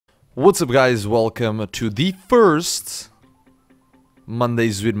What's up, guys? Welcome to the first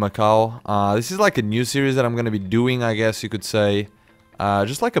Mondays with Macau. This is like a new series that I'm gonna be doing, I guess you could say.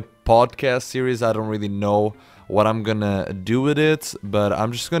 Just like a podcast series. I don't really know what I'm gonna do with it, but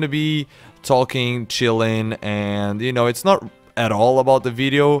I'm just gonna be talking, chilling, and you know, it's not at all about the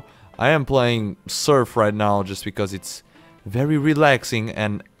video. I am playing surf right now just because it's very relaxing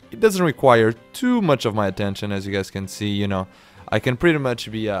and it doesn't require too much of my attention, as you guys can see, you know. I can pretty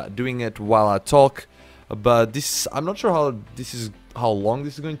much be doing it while I talk, but I'm not sure how long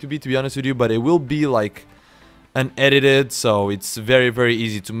this is going to be honest with you, but it will be like unedited, so it's very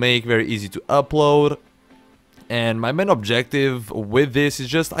easy to make, very easy to upload. And my main objective with this is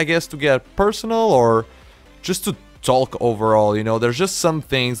just, I guess, to get personal or just to talk overall, you know. There's just some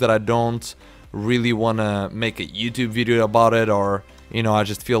things that I don't really want to make a YouTube video about it, or you know, I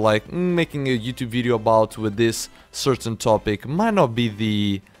just feel like making a YouTube video about with this certain topic might not be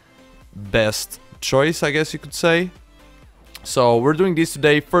the best choice, I guess you could say. So we're doing this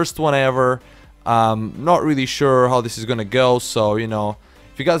today, first one ever. Not really sure how this is gonna go, so you know,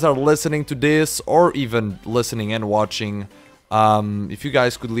 if you guys are listening to this or even listening and watching, if you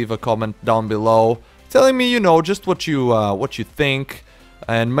guys could leave a comment down below telling me, you know, just what you think.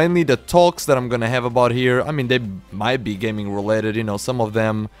 And mainly the talks that I'm gonna have about here, I mean, they might be gaming related, you know, some of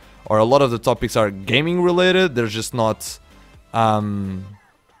them, or a lot of the topics are gaming related. They're just not, I'm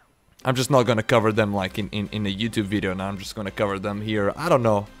just not gonna cover them like in a YouTube video, and I'm just gonna cover them here, I don't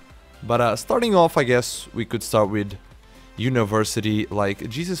know. But starting off, I guess we could start with university. Like,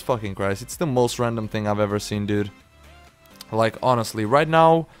 Jesus fucking Christ, it's the most random thing I've ever seen, dude. Like, honestly, right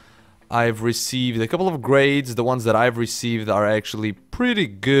now I've received a couple of grades. The ones that I've received are actually pretty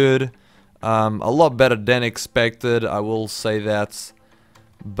good. A lot better than expected, I will say that.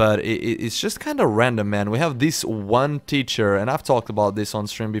 But it's just kind of random, man. We have this one teacher, and I've talked about this on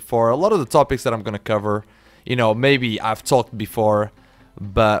stream before. A lot of the topics that I'm gonna cover, you know, maybe I've talked before.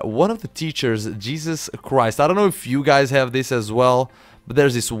 But one of the teachers, Jesus Christ, I don't know if you guys have this as well, but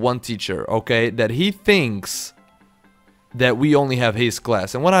there's this one teacher, okay, that he thinks that we only have his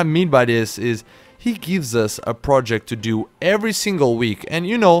class. And what I mean by this is he gives us a project to do every single week. And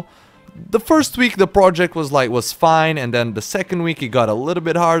you know, the first week the project was fine, and then the second week it got a little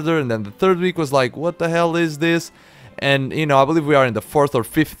bit harder, and then the third week was like, what the hell is this? And you know, I believe we are in the fourth or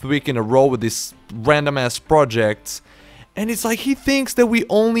fifth week in a row with these random ass projects. And it's like he thinks that we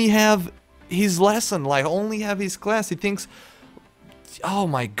only have his lesson, like only have his class. He thinks, oh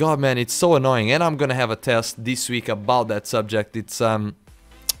my god, man, it's so annoying. And I'm gonna have a test this week about that subject. It's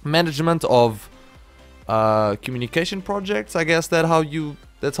management of communication projects, I guess that's how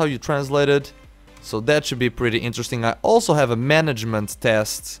you translate it. So that should be pretty interesting. I also have a management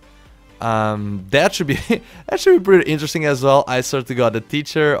test. That should be that should be pretty interesting as well. I swear to god, the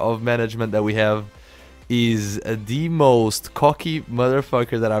teacher of management that we have is the most cocky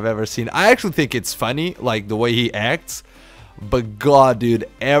motherfucker that I've ever seen. I actually think it's funny, like the way he acts. But god, dude,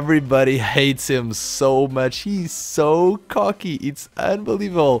 everybody hates him so much. He's so cocky. It's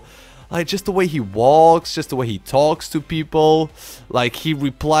unbelievable. Like, just the way he walks, just the way he talks to people. Like, he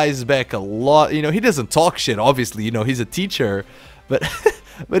replies back a lot. You know, he doesn't talk shit, obviously. You know, he's a teacher. But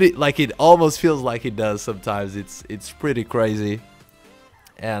but it almost feels like he does sometimes. It's pretty crazy.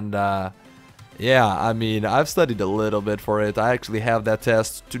 And yeah, I mean, I've studied a little bit for it. I actually have that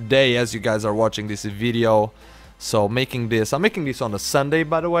test today as you guys are watching this video. So I'm making this on a Sunday,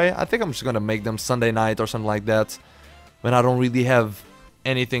 by the way. I think I'm just gonna make them Sunday night or something like that, when I don't really have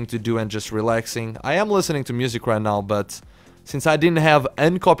anything to do and just relaxing. I am listening to music right now, but since I didn't have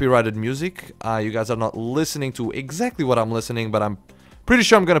uncopyrighted music, you guys are not listening to exactly what I'm listening, but I'm pretty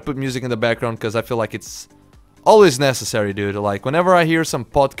sure I'm gonna put music in the background because I feel like it's always necessary, dude. Like, whenever I hear some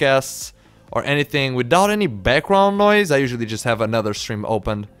podcasts or anything without any background noise, I usually just have another stream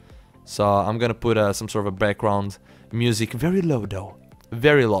opened. So I'm gonna put some sort of a background music, very low though,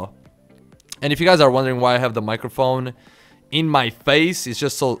 very low. And if you guys are wondering why I have the microphone in my face, it's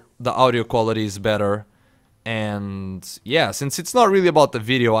just so the audio quality is better. And yeah, since it's not really about the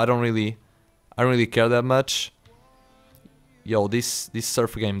video, I don't really care that much. Yo, this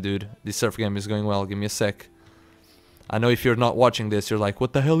surf game, dude, this surf game is going well. Give me a sec. I know if you're not watching this, you're like,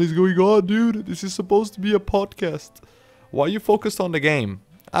 what the hell is going on, dude? This is supposed to be a podcast. Why are you focused on the game?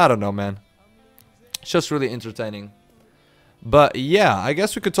 I don't know, man. It's just really entertaining. But yeah, I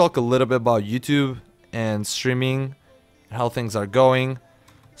guess we could talk a little bit about YouTube and streaming, how things are going.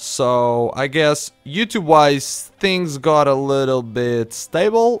 So I guess YouTube wise, things got a little bit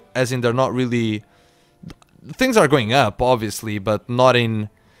stable, as in they're not really, things are going up obviously, but not in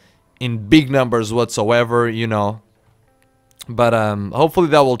big numbers whatsoever, you know. But hopefully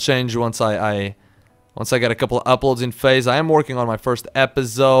that will change once once I get a couple of uploads in phase. I am working on my first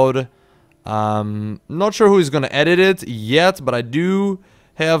episode. Not sure who is gonna edit it yet, but I do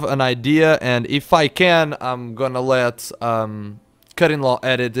have an idea, and if I can, I'm gonna let Cut-in-Law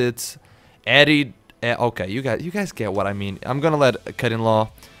edit it. Okay, you guys get what I mean. I'm gonna let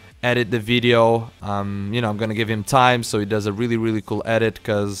Cut-in-Law edit the video. You know, I'm gonna give him time so he does a really cool edit,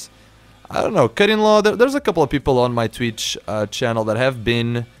 because I don't know, Cut-in-Law, there's a couple of people on my Twitch channel that have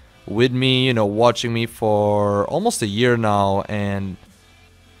been with me, you know, watching me for almost a year now, and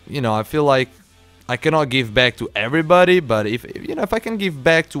you know, I feel like I cannot give back to everybody, but if you know, if I can give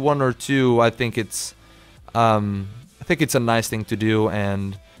back to one or two, I think it's a nice thing to do.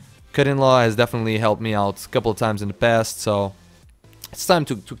 And Cut-in-Law has definitely helped me out a couple of times in the past, so it's time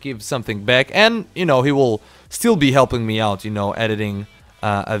to give something back. And you know, he will still be helping me out, you know, editing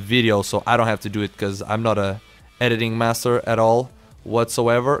a video, so I don't have to do it, because I'm not a editing master at all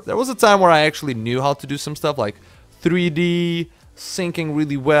whatsoever. There was a time where I actually knew how to do some stuff like 3D syncing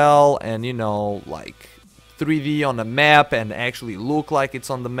really well, and you know, like 3D on the map and actually look like it's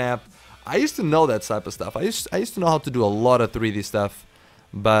on the map. I used to know that type of stuff. I used to know how to do a lot of 3D stuff,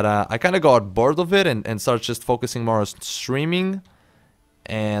 but I kind of got bored of it and started just focusing more on streaming,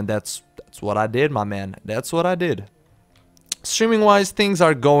 and that's what I did, my man. That's what I did. Streaming wise, things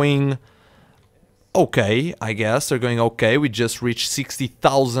are going okay, I guess. They're going okay. We just reached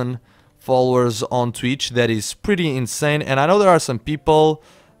 60,000 followers on Twitch. That is pretty insane. And I know there are some people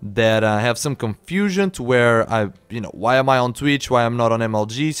that have some confusion to where you know, why am I on Twitch? Why I'm not on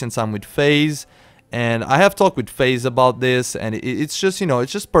MLG since I'm with FaZe? And I have talked with FaZe about this, and it's just, you know,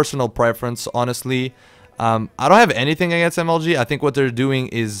 it's just personal preference, honestly. I don't have anything against MLG. I think what they're doing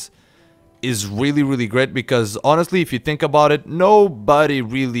is really great, because honestly, if you think about it, nobody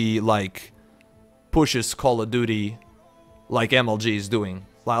really like pushes Call of Duty like MLG is doing.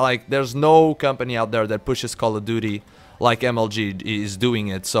 Like there's no company out there that pushes Call of Duty like MLG is doing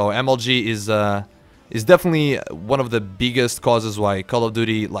it. So MLG is definitely one of the biggest causes why Call of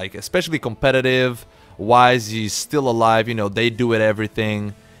Duty, like especially competitive wise, is still alive. You know, they do it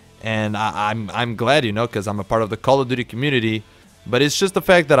everything, and I'm glad, you know, because I'm a part of the Call of Duty community. But it's just the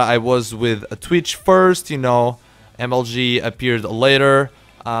fact that I was with Twitch first, you know, MLG appeared later.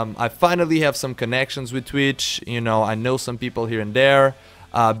 I finally have some connections with Twitch, you know, I know some people here and there.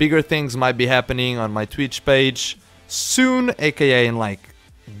 Bigger things might be happening on my Twitch page soon, aka in like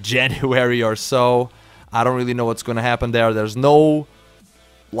January or so. I don't really know what's gonna happen there. There's no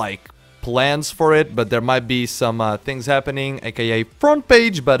like plans for it, but there might be some things happening, aka front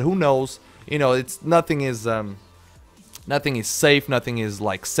page, but who knows. You know, it's nothing is safe, nothing is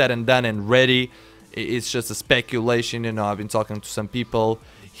like said and done and ready. It's just a speculation, you know. I've been talking to some people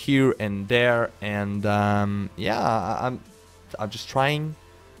here and there, and yeah, I'm just trying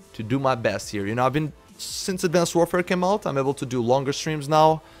to do my best here. You know, I've been, since Advanced Warfare came out, I'm able to do longer streams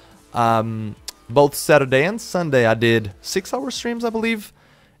now. Both Saturday and Sunday I did 6-hour streams, I believe.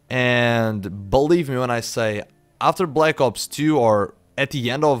 And believe me when I say, after Black Ops 2, or at the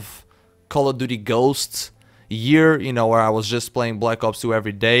end of Call of Duty Ghosts year, you know, where I was just playing Black Ops 2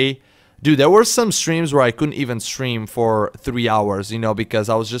 every day, dude, there were some streams where I couldn't even stream for 3 hours, you know, because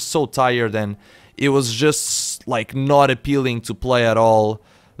I was just so tired, and it was just like not appealing to play at all,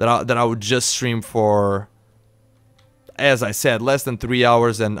 that I would just stream for, as I said, less than 3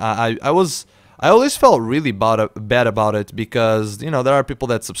 hours. And I always felt really bad about it, because, you know, there are people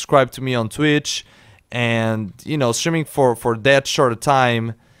that subscribe to me on Twitch, and, you know, streaming for that short a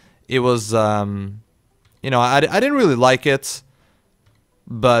time, it was, you know, I didn't really like it,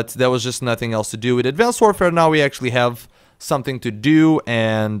 but there was just nothing else to do. With Advanced Warfare now, we actually have something to do,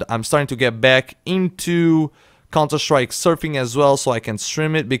 and I'm starting to get back into Counter-Strike surfing as well, so I can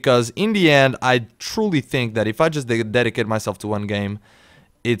stream it, because in the end, I truly think that if I just dedicate myself to one game,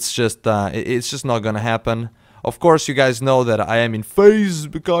 it's just not gonna happen. Of course, you guys know that I am in phase,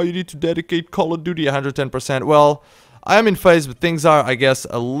 because you need to dedicate Call of Duty 110%. Well, I am in phase, but things are, I guess,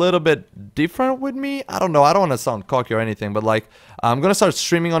 a little bit different with me. I don't know, I don't want to sound cocky or anything, but like, I'm gonna start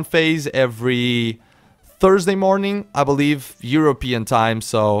streaming on phase every Thursday morning, I believe, European time.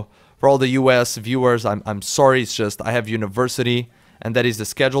 So for all the US viewers, I'm sorry, it's just I have university, and that is the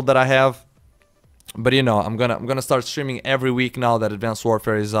schedule that I have. But you know, I'm gonna start streaming every week now that Advanced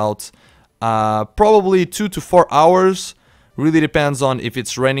Warfare is out. Probably 2 to 4 hours. Really depends on if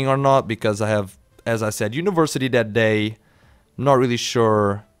it's raining or not, because I have, as I said, university that day. Not really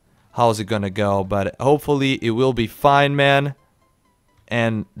sure how's it gonna go, but hopefully it will be fine, man.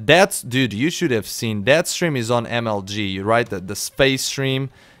 And that's, dude, you should have seen that stream is on MLG, right? The space stream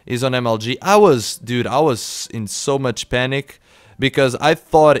is on MLG. Dude, I was in so much panic because I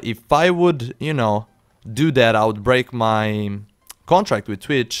thought if I would, you know, do that, I would break my contract with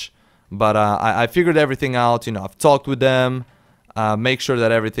Twitch. But I figured everything out, you know, I've talked with them, make sure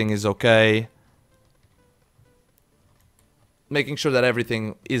that everything is okay. Making sure that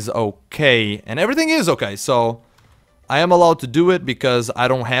everything is okay, and everything is okay, so I am allowed to do it because I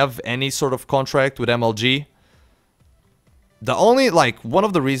don't have any sort of contract with MLG. The only, like, one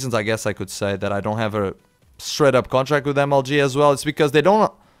of the reasons I guess I could say that I don't have a straight up contract with MLG as well, it's because they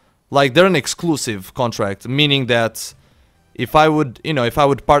don't, like, they're an exclusive contract, meaning that if I would, you know, if I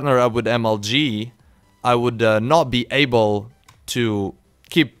would partner up with MLG, I would not be able to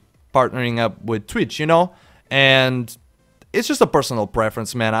keep partnering up with Twitch, you know, and it's just a personal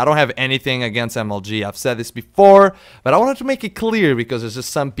preference, man. I don't have anything against MLG. I've said this before, but I wanted to make it clear because there's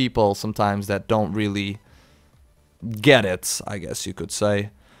just some people sometimes that don't really get it, I guess you could say.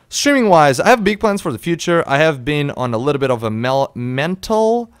 Streaming-wise, I have big plans for the future. I have been on a little bit of a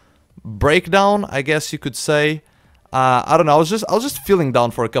mental breakdown, I guess you could say. I don't know. I was just feeling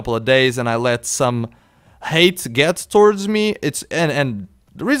down for a couple of days, and I let some hate get towards me. And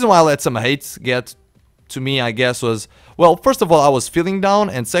the reason why I let some hate get to me, I guess, was, well, first of all, I was feeling down,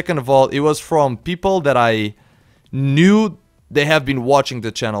 and second of all, it was from people that I knew they have been watching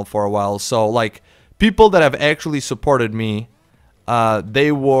the channel for a while. So, like, people that have actually supported me,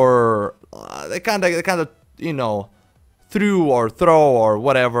 they kind of, you know, throw or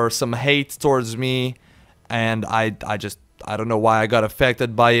whatever some hate towards me, and I don't know why I got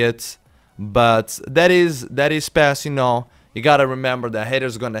affected by it, but that is past, you know. You gotta remember that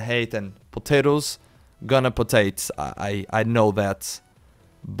haters gonna hate and potatoes gonna potate. I know that,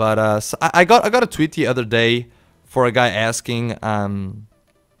 but so I got a tweet the other day for a guy asking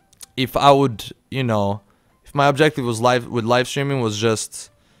if I would, you know, if my objective was live streaming was just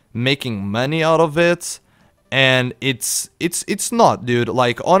making money out of it, and it's not, dude.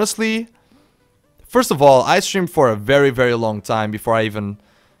 Like, honestly, first of all, I streamed for a very long time before I even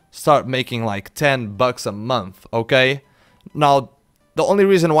start making like $10 a month. Okay, now, the only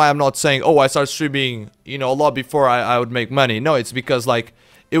reason why I'm not saying, oh, I start streaming, you know, a lot before I would make money. No, it's because, like,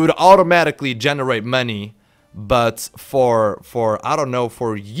 it would automatically generate money. But for I don't know,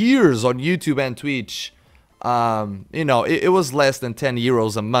 for years on YouTube and Twitch, you know, it was less than 10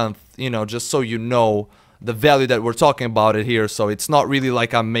 euros a month, you know, just so you know the value that we're talking about it here. So it's not really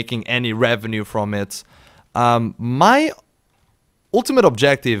like I'm making any revenue from it. My ultimate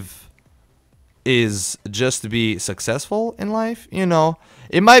objective is just to be successful in life, you know.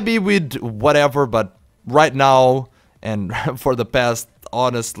 It might be with whatever, but right now and for the past,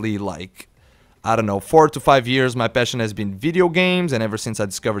 honestly, like, I don't know, 4 to 5 years, my passion has been video games, and ever since I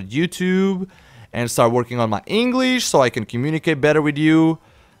discovered YouTube and started working on my English so I can communicate better with you,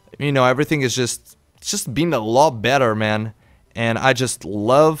 you know, everything is just been a lot better, man. And I just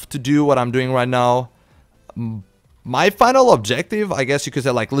love to do what I'm doing right now. My final objective, I guess you could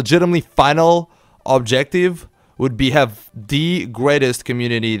say, like, legitimately final objective would be have the greatest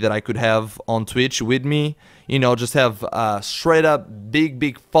community that I could have on Twitch with me. You know, just have a straight up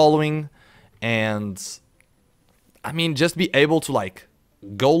big following, and I mean, just be able to, like,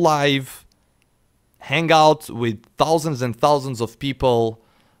 go live, hang out with thousands and thousands of people,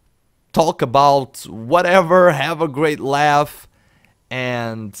 talk about whatever, have a great laugh,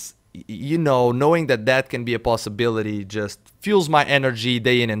 and, you know, knowing that that can be a possibility just fuels my energy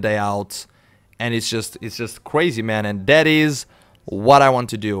day in and day out. And it's just crazy, man. And that is what I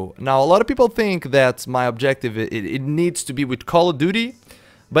want to do. Now, a lot of people think that my objective, it needs to be with Call of Duty,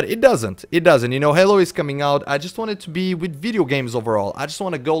 but it doesn't. It doesn't. You know, Halo is coming out. I just want it to be with video games overall. I just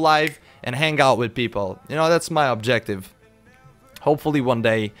want to go live and hang out with people. You know, that's my objective. Hopefully one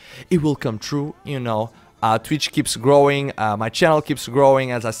day it will come true, you know. Twitch keeps growing, my channel keeps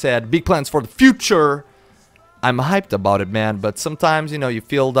growing, as I said, big plans for the future. I'm hyped about it, man, but sometimes, you know, you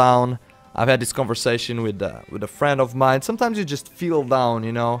feel down. I've had this conversation with a friend of mine. Sometimes you just feel down,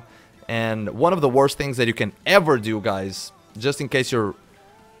 you know, and one of the worst things that you can ever do, guys, just in case you're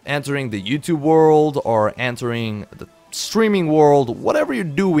entering the YouTube world or entering the streaming world, whatever you're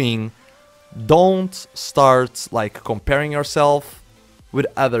doing, don't start, like, comparing yourself with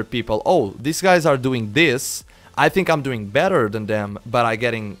other people. Oh, these guys are doing this, I think I'm doing better than them, but I'm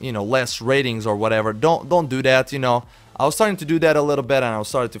getting, you know, less ratings or whatever. Don't do that, you know. I was starting to do that a little bit, and I was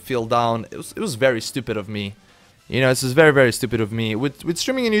starting to feel down. It was very stupid of me. You know, this is very stupid of me. With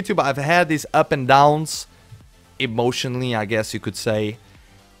streaming on YouTube, I've had these up and downs emotionally, I guess you could say.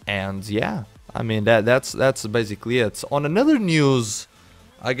 And yeah, I mean, that's basically it. On another news,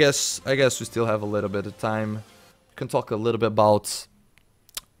 I guess we still have a little bit of time. We can talk a little bit about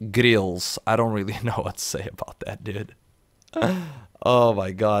grills. I don't really know what to say about that, dude. Oh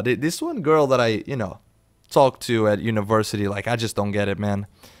my god. This one girl that I, talked to at university, like, I just don't get it, man.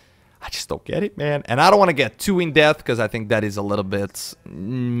 I just don't get it, man. And I don't want to get too in depth because I think that is a little bit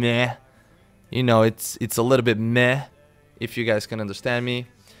meh. It's a little bit meh, if you guys can understand me.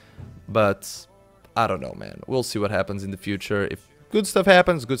 But I don't know, man. We'll see what happens in the future. If good stuff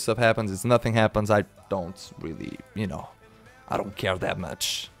happens, good stuff happens. If nothing happens, I don't really, I don't care that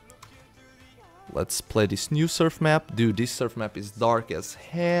much. Let's play this new surf map. Dude, this surf map is dark as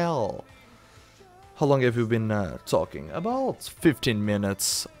hell. How long have you been talking? About 15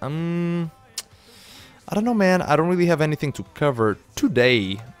 minutes. I don't know, man. I don't really have anything to cover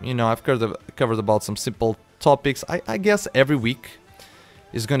today. I've covered about some simple topics. I guess every week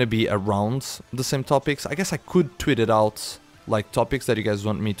is gonna be around the same topics. I guess I could tweet it out, like topics that you guys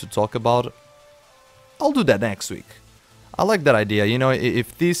want me to talk about. I'll do that next week. I like that idea.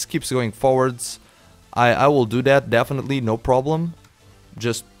 If this keeps going forwards, I will do that, definitely, no problem.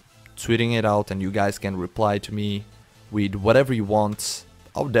 Just tweeting it out and you guys can reply to me with whatever you want.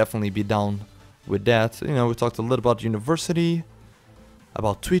 I'll definitely be down with that. We talked a little about university,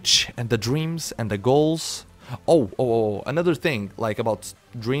 about Twitch and the dreams and the goals. Oh, another thing, like about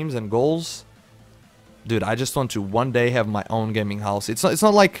dreams and goals. Dude, I just want to one day have my own gaming house. It's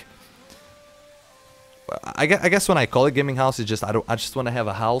not like, I guess when I call it gaming house, it's just I just want to have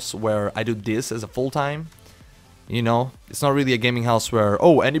a house where I do this as a full time. It's not really a gaming house where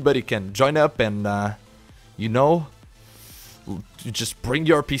anybody can join up and you just bring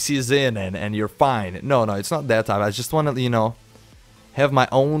your PCs in and you're fine. No, it's not that type. I just want to have my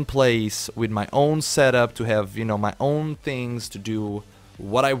own place with my own setup, to have my own things, to do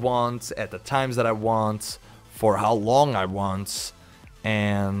what I want at the times that I want, for how long I want.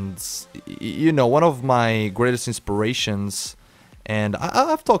 And one of my greatest inspirations, and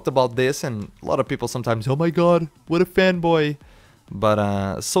I've talked about this, and a lot of people sometimes, oh my god, what a fanboy.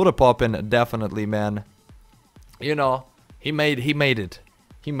 But Soda Poppin', definitely, man. He made it.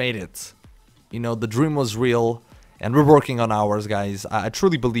 He made it. The dream was real, and we're working on ours, guys. I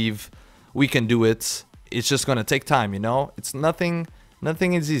truly believe we can do it. It's just gonna take time, It's nothing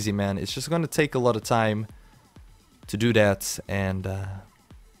is easy, man. It's just gonna take a lot of time to do that. And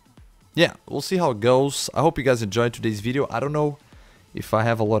yeah, we'll see how it goes. I hope you guys enjoyed today's video. I don't know if I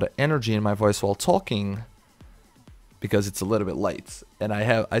have a lot of energy in my voice while talking, because it's a little bit late and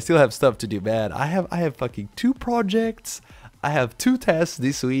I still have stuff to do, man. I have fucking 2 projects. I have 2 tests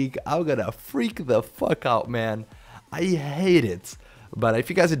this week. I'm gonna freak the fuck out, man. I hate it. But if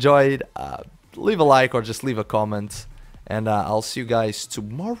you guys enjoyed, leave a like or just leave a comment, and I'll see you guys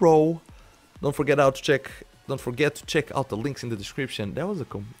tomorrow. Don't forget to check out the links in the description. That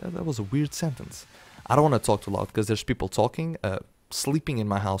was a weird sentence. I don't want to talk too loud because there's people talking, sleeping in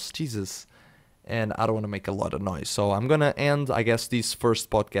my house, Jesus, and I don't want to make a lot of noise. So I'm gonna end. I guess this first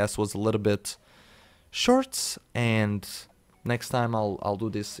podcast was a little bit short, and next time I'll do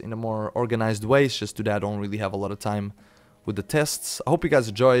this in a more organized way. It's just today I don't really have a lot of time with the tests. I hope you guys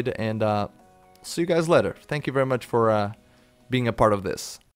enjoyed, and see you guys later. Thank you very much for being a part of this.